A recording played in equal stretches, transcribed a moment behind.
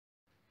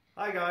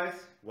Hi guys,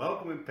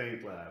 welcome in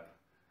PaintLab,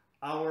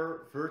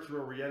 our virtual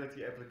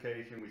reality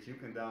application which you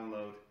can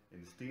download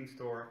in the Steam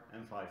Store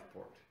and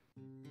Viveport.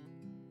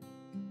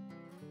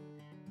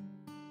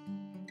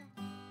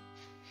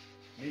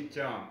 Meet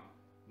John,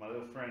 my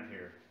little friend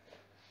here.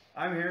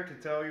 I'm here to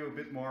tell you a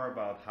bit more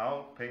about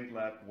how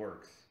PaintLab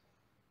works.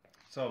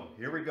 So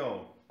here we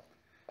go.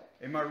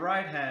 In my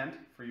right hand,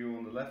 for you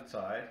on the left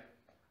side,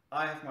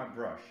 I have my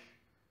brush.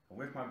 And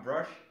with my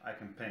brush I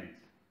can paint.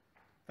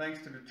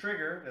 Thanks to the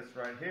trigger that's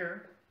right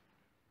here,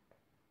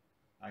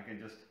 I can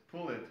just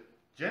pull it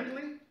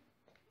gently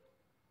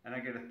and I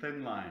get a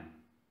thin line.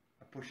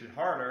 I push it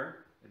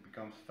harder, it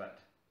becomes fat.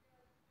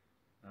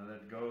 Now let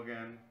it go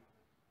again,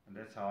 and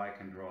that's how I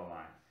can draw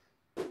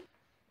lines.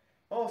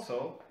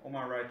 Also, on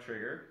my right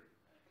trigger,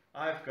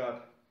 I've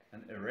got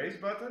an erase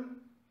button,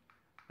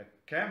 a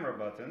camera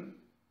button,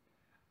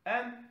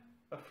 and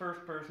a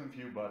first person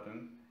view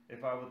button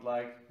if I would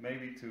like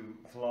maybe to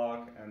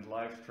vlog and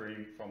live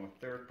stream from a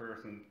third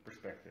person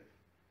perspective.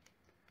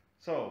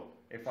 So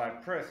if I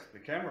press the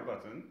camera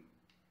button,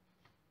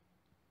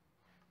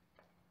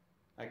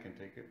 I can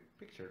take a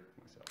picture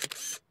of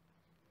myself.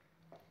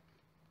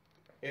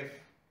 If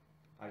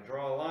I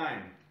draw a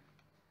line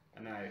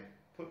and I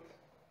put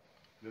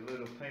the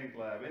little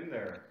PaintLab in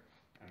there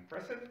and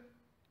press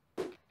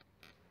it,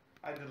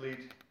 I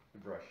delete the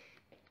brush.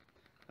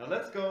 Now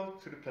let's go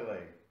to the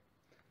palette.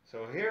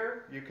 So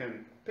here you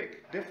can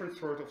pick different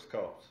sort of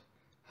sculpts.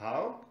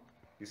 How?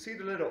 You see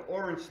the little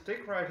orange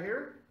stick right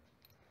here?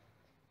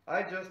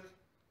 I just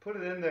put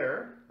it in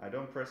there. I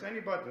don't press any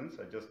buttons,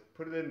 I just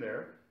put it in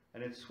there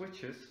and it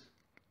switches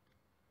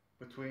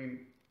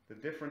between the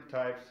different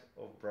types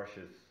of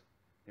brushes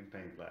in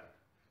PaintLab.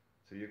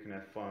 So you can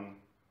have fun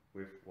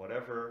with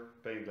whatever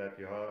PaintLab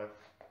you have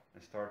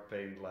and start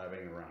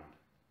PaintLabbing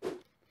around.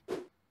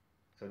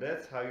 So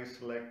that's how you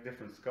select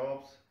different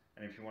sculpts,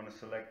 and if you want to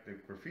select the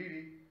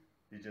graffiti,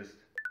 you just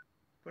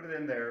put it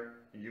in there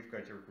and you've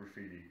got your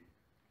graffiti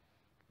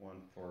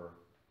one for,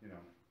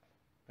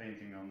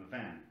 painting on the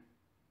van.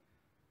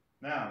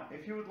 Now,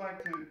 if you would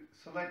like to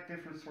select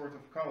different sorts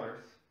of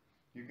colors,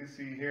 you can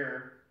see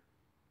here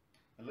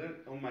a little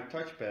on my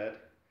touchpad,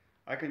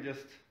 I can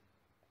just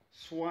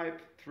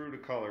swipe through the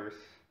colors,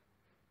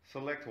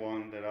 select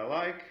one that I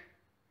like,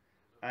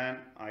 and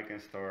I can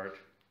start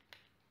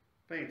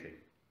painting.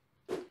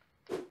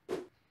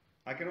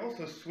 I can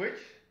also switch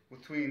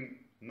between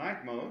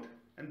night mode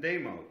and day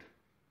mode.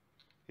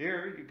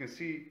 Here you can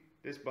see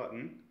this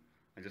button.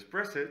 I just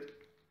press it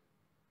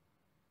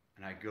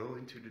and I go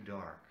into the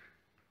dark.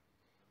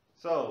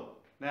 So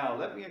now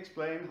let me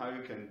explain how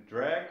you can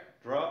drag,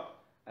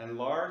 drop,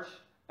 enlarge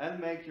and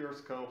make your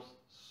sculpts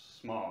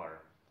smaller.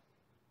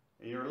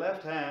 In your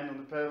left hand on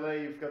the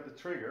palette you've got the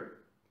trigger.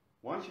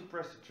 Once you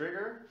press the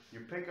trigger,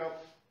 you pick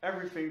up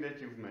everything that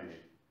you've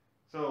made.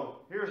 So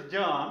here's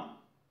John,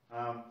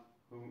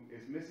 who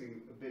is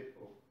missing a bit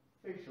of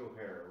facial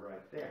hair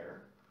right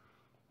there.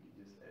 Let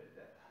me just edit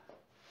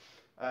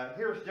that.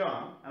 Here's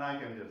John, and I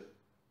can just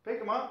pick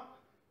him up,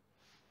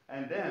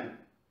 and then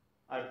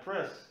I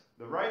press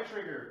the right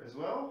trigger as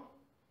well,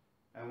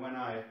 and when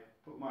I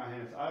put my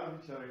hands out of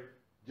each other,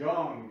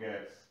 John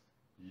gets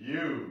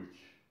huge.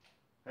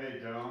 Hey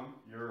John,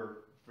 you're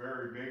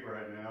very big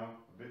right now,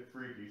 a bit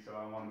freaky, so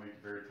I want to make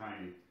you very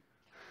tiny.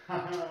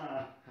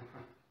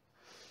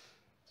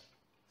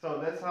 So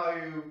that's how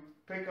you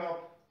pick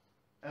up,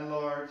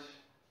 enlarge,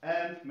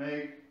 and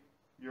make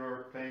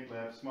your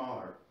PaintLab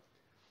smaller.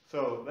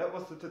 So that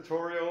was the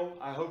tutorial.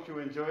 I hope you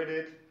enjoyed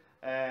it,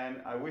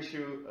 and I wish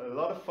you a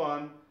lot of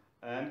fun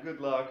and good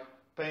luck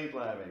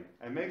PaintLabbing.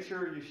 And make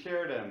sure you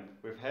share them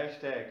with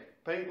hashtag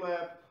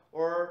PaintLab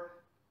or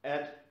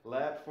at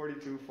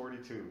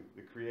Lab4242,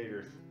 the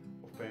creators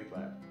of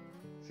PaintLab.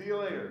 See you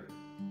later.